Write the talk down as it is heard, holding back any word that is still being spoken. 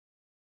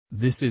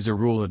This is a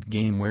roulette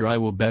game where I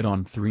will bet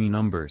on 3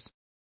 numbers.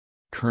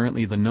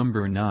 Currently the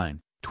number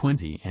 9,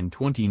 20 and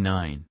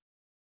 29.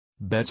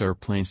 Bets are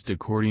placed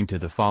according to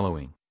the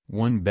following: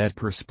 1 bet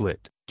per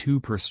split, 2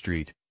 per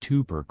street,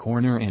 2 per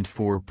corner and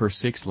 4 per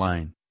 6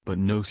 line, but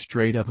no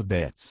straight up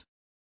bets.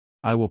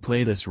 I will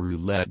play this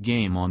roulette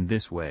game on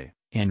this way,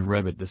 and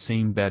rebut the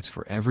same bets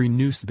for every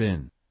new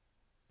spin.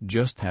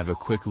 Just have a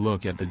quick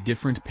look at the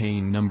different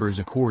paying numbers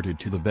accorded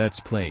to the bets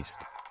placed.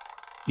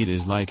 It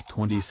is like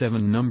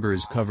 27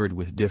 numbers covered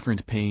with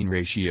different paying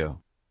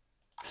ratio.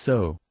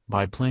 So,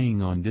 by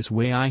playing on this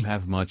way I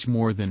have much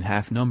more than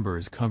half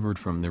numbers covered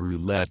from the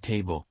roulette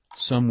table,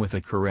 some with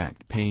a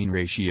correct paying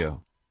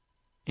ratio,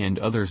 and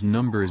others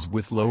numbers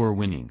with lower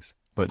winnings,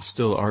 but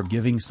still are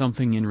giving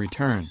something in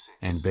return,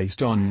 and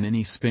based on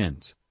many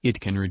spins, it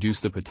can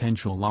reduce the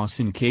potential loss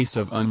in case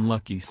of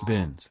unlucky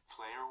spins.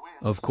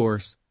 Of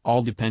course,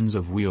 all depends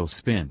of wheel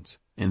spins,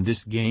 and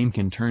this game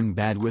can turn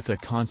bad with a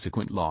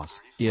consequent loss,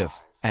 if,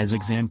 as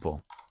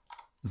example,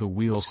 the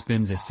wheel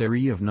spins a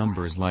series of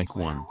numbers like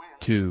 1,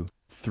 2,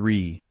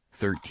 3,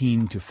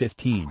 13 to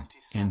 15,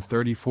 and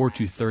 34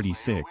 to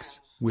 36,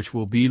 which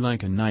will be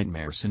like a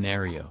nightmare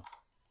scenario.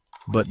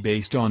 But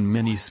based on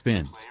many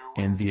spins,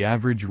 and the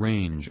average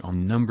range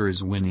on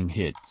numbers winning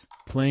hits,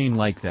 playing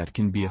like that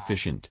can be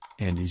efficient,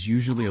 and is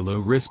usually a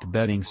low-risk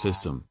betting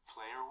system.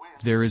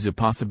 There is a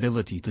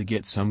possibility to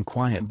get some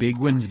quiet big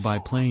wins by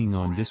playing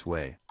on this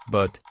way,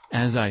 but,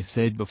 as I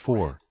said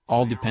before,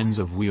 all depends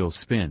of wheel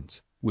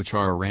spins, which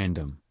are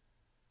random,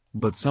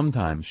 but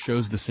sometimes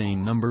shows the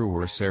same number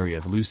or series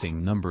of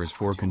losing numbers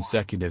for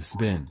consecutive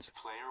spins.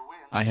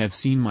 I have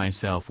seen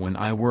myself when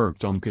I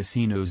worked on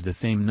casinos the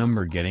same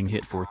number getting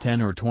hit for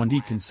 10 or 20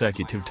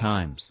 consecutive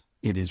times.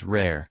 It is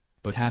rare,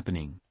 but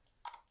happening.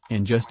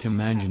 And just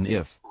imagine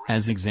if,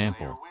 as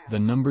example, the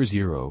number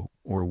 0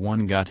 or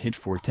 1 got hit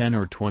for 10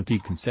 or 20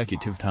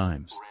 consecutive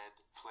times.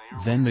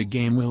 Then the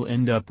game will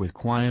end up with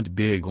quiet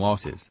big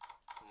losses.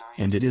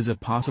 And it is a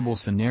possible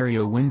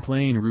scenario when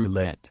playing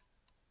roulette.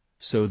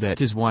 So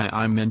that is why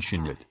I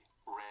mentioned it.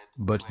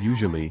 But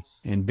usually,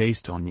 and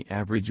based on the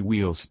average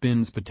wheel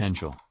spins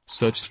potential,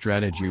 such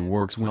strategy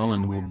works well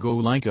and will go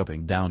like up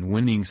and down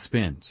winning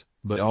spins,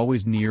 but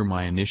always near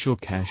my initial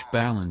cash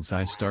balance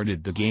I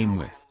started the game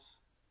with.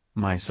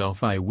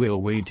 Myself, I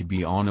will wait to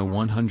be on a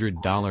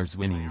 $100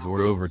 winnings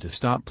or over to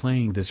stop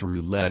playing this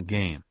roulette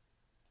game.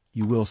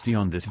 You will see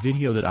on this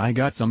video that I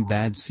got some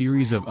bad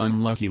series of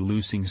unlucky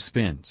losing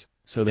spins,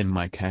 so then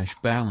my cash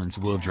balance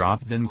will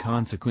drop then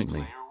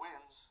consequently.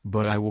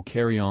 But I will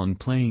carry on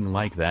playing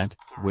like that,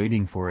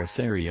 waiting for a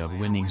series of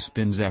winning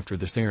spins after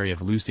the series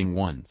of losing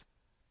ones.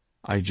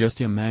 I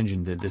just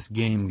imagine that this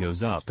game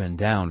goes up and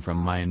down from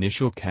my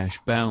initial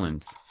cash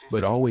balance,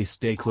 but always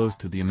stay close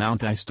to the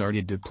amount I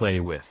started to play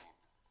with.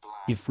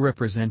 If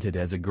represented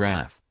as a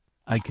graph,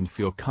 I can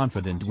feel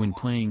confident when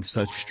playing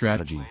such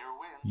strategy.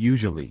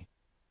 Usually.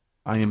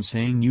 I am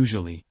saying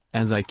usually,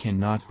 as I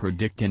cannot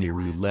predict any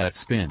roulette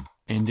spin,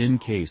 and in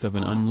case of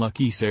an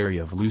unlucky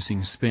series of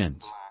losing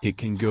spins, it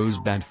can goes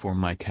bad for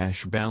my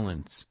cash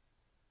balance.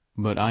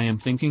 But I am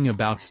thinking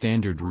about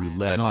standard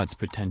roulette odds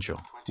potential,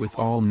 with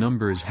all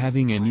numbers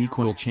having an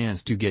equal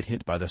chance to get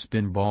hit by the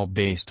spin ball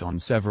based on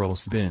several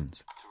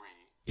spins.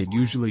 It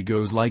usually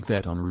goes like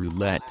that on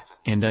roulette,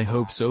 and I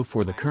hope so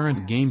for the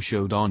current game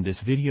showed on this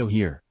video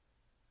here.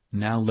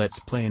 Now let's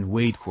play and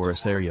wait for a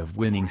series of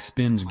winning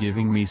spins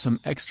giving me some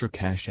extra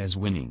cash as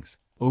winnings,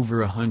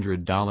 over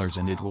 $100,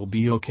 and it will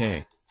be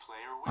okay.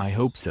 I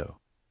hope so.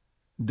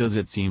 Does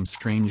it seem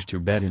strange to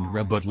bet and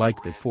rebut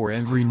like that for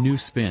every new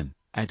spin?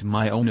 At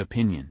my own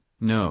opinion,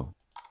 no.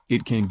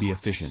 It can be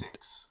efficient.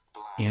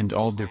 And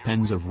all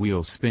depends of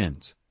wheel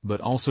spins,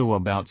 but also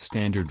about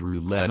standard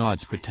roulette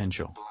odds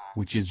potential,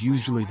 which is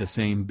usually the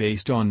same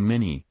based on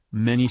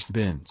many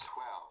spins.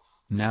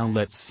 Now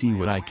let's see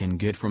what I can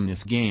get from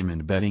this game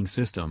and betting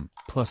system,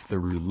 plus the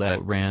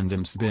roulette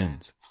random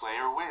spins.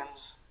 Player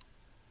wins.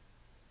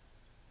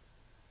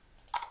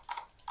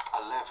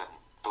 11.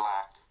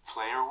 Black.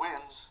 Player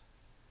wins.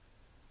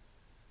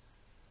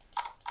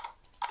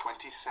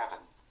 27.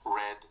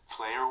 Red.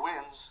 Player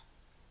wins.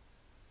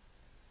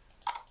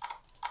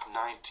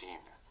 19.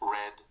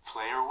 Red.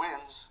 Player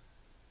wins.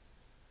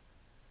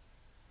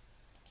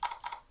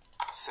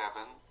 7.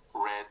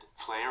 Red.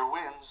 Player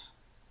wins.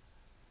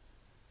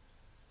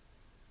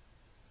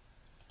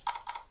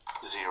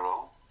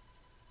 0.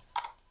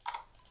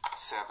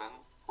 7.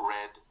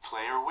 Red.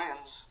 Player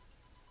wins.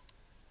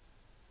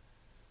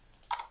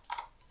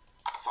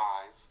 5.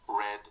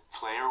 Red.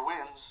 Player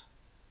wins.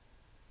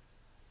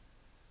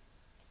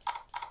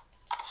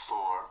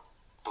 4.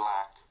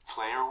 Black.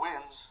 Player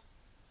wins.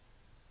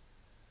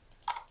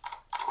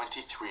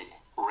 23.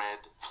 Red.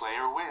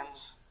 Player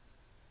wins.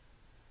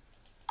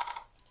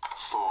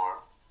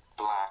 4.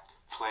 Black.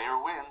 Player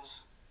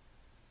wins.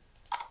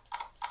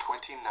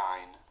 29.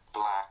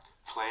 Black.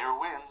 Player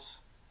wins.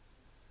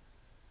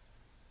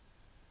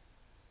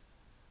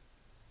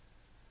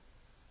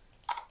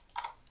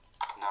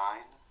 9.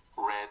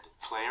 Red.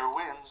 Player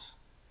wins.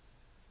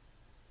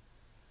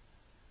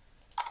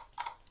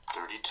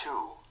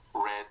 32.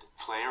 red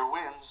player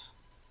wins.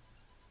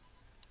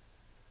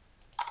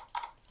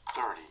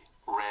 30,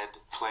 red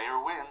player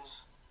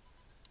wins.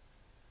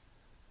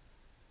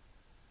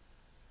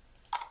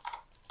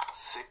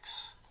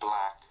 6,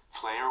 black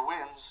player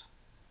wins.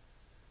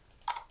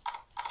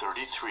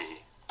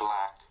 33,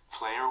 black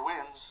player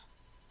wins.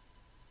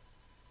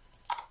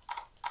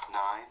 9,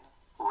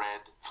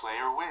 red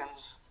player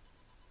wins.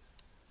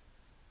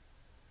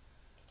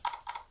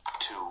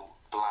 2,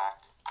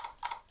 black.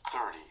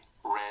 30,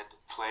 red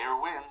player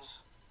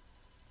wins.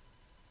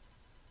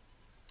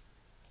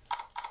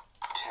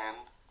 10,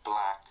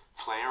 black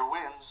player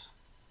wins.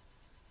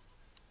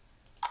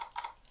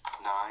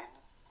 9,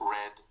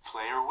 red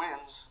player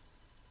wins.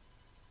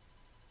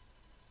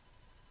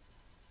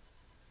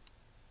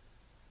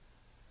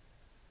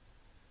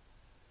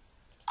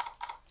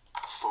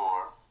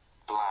 4,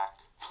 black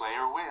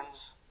player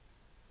wins.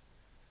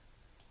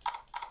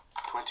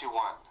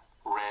 21,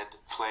 red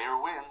player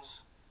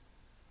wins.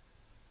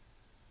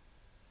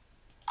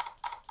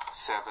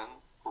 7,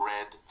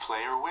 red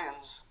player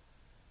wins.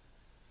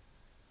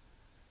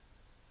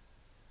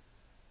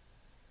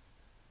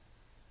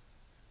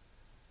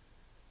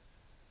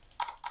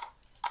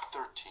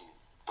 13,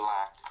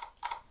 black.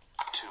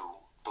 2,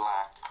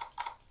 black.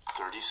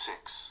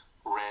 36,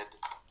 red.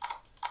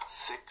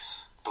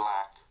 6,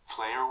 black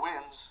player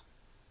wins.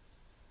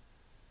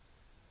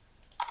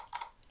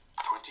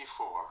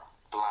 24,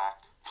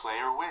 black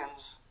player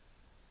wins.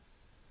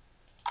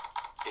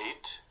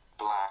 8,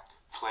 black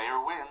player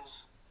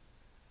wins.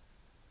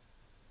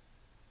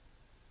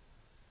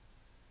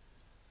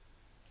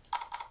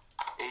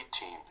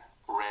 18,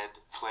 red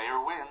player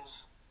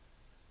wins.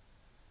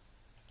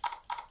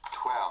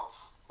 12,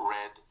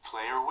 red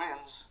player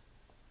wins.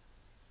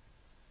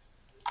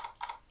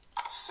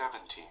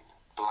 17,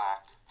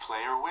 black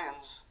player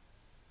wins.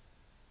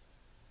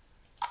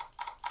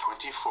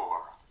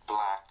 24,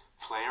 black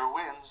player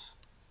wins.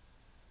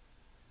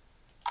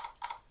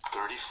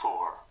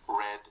 34,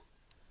 red.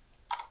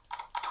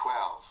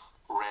 12,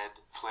 red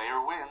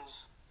player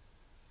wins.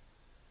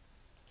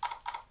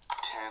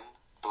 10,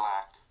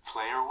 black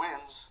player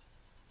wins.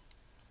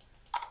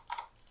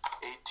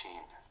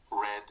 18,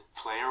 red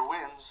player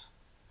wins.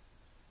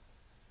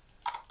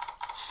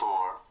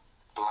 4,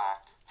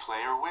 black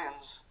player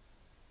wins.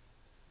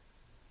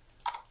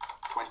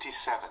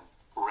 27,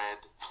 red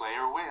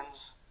player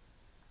wins.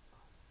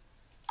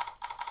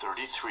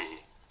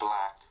 33,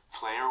 black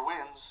player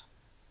wins.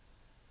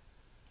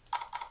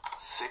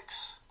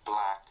 6,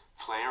 black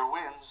player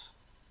wins.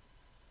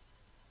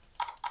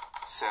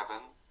 7,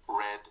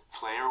 red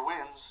player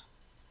wins.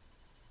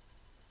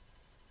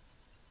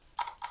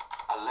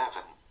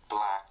 11,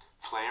 black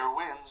player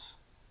wins.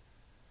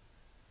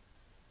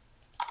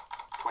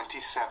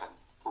 27,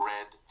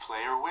 red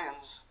player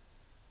wins.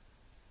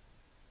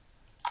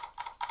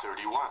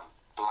 31,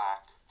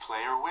 black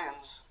player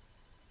wins.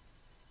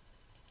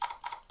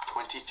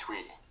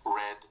 23,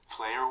 red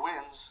player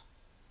wins.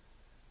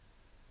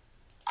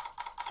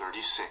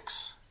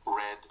 36,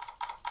 red.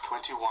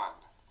 21,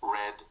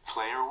 red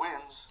player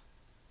wins.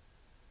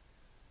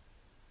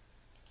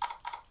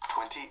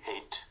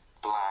 28,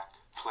 black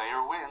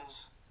player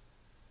wins.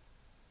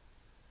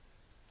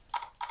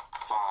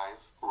 5,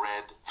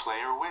 red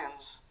player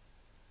wins.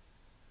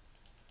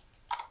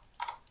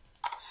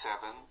 7,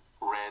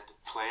 red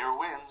player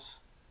wins.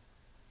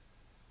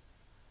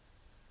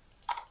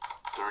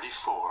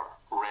 34,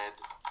 red.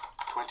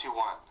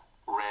 21,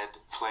 red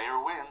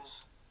player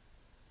wins.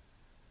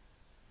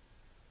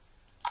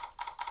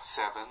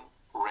 7,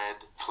 red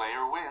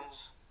player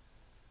wins.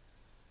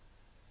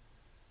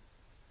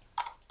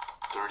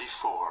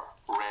 34,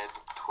 red.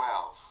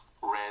 12,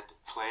 red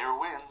player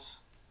wins.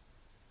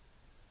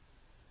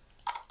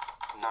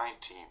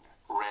 19,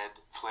 red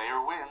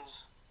player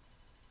wins.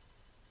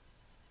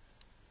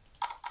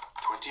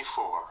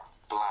 24,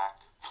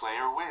 black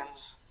player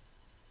wins.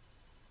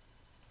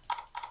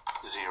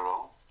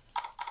 0,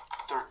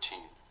 13,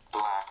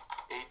 black.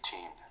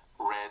 18,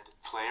 red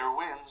player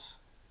wins.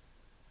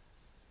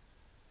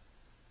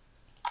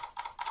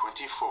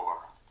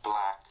 24,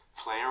 black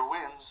player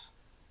wins.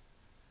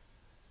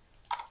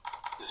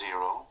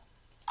 0,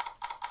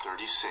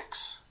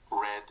 36,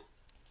 red.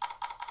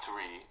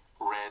 3,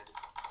 red.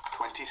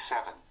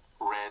 27,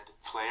 red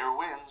player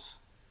wins.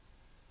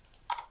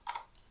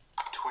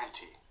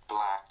 20,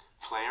 black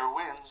player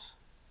wins.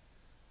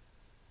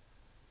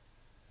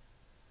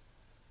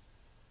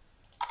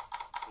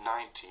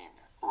 19,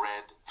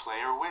 red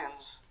player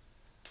wins.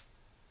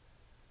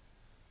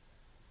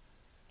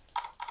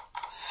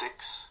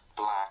 6,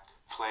 black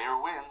player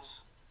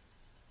wins.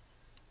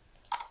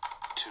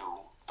 2,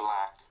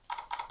 black.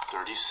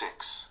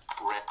 36,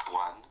 red.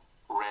 1,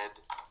 red.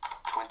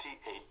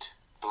 28,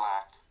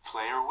 black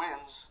player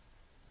wins.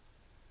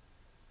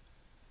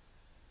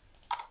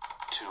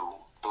 2,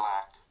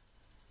 black.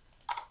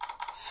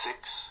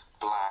 6,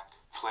 black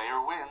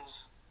player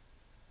wins.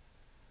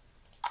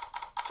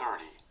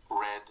 30,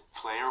 red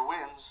player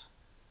wins.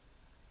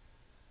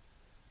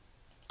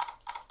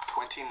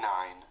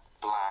 29,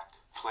 black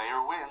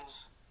player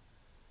wins.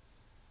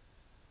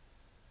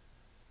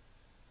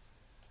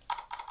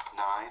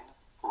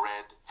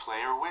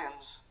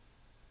 wins.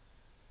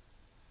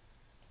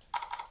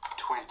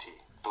 20.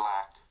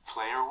 Black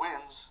player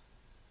wins.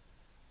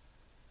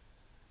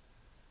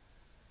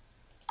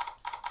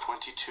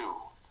 22.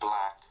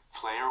 Black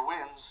player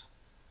wins.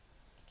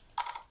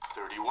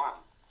 31.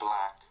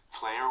 Black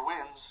player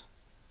wins.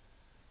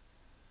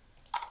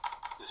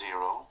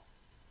 0.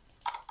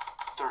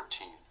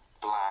 13.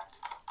 Black.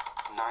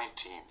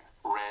 19.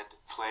 Red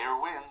player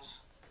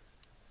wins.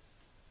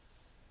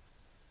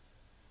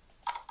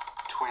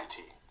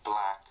 20.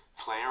 Black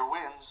player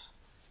wins.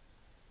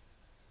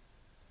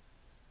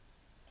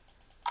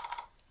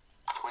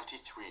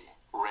 23.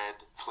 Red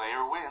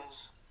player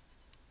wins.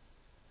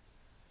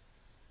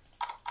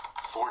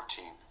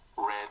 14.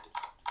 Red.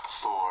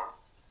 4.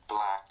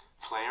 Black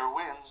player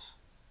wins.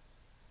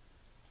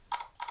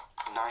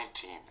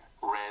 19.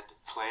 Red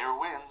player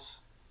wins.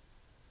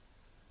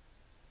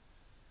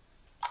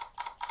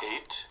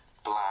 8.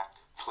 Black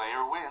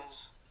player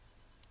wins.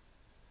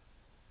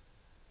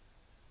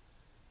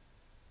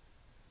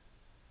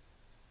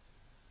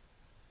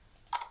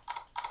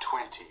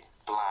 20.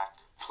 Black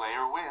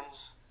player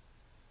wins.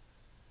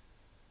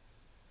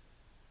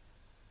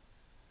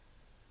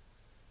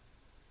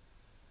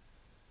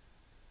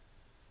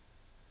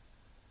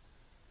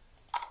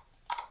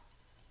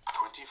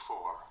 24.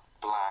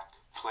 Black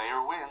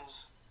player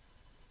wins.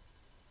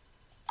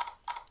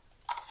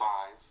 5.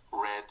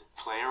 Red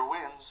player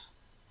wins.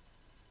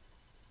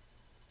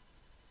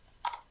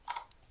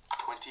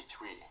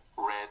 23.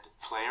 Red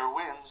player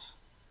wins.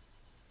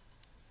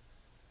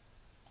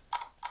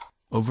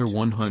 Over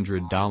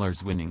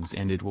 $100 winnings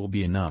and it will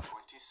be enough.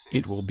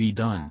 It will be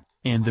done,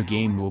 and the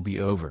game will be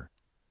over.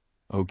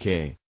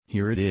 Okay,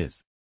 here it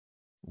is.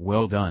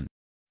 Well done.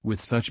 With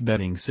such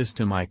betting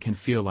system I can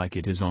feel like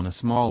it is on a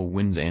small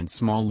wins and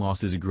small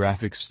losses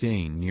graphic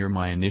staying near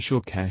my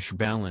initial cash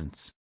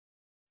balance.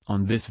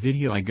 On this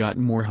video I got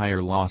more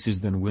higher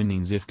losses than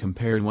winnings if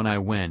compared when I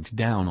went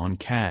down on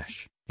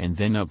cash, and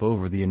then up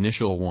over the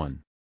initial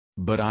one.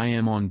 But I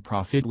am on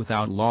profit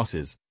without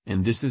losses,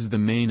 and this is the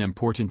main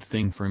important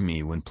thing for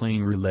me when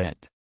playing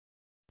roulette.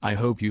 I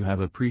hope you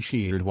have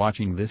appreciated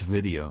watching this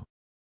video.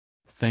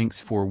 Thanks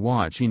for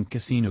watching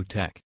Casino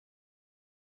Tech.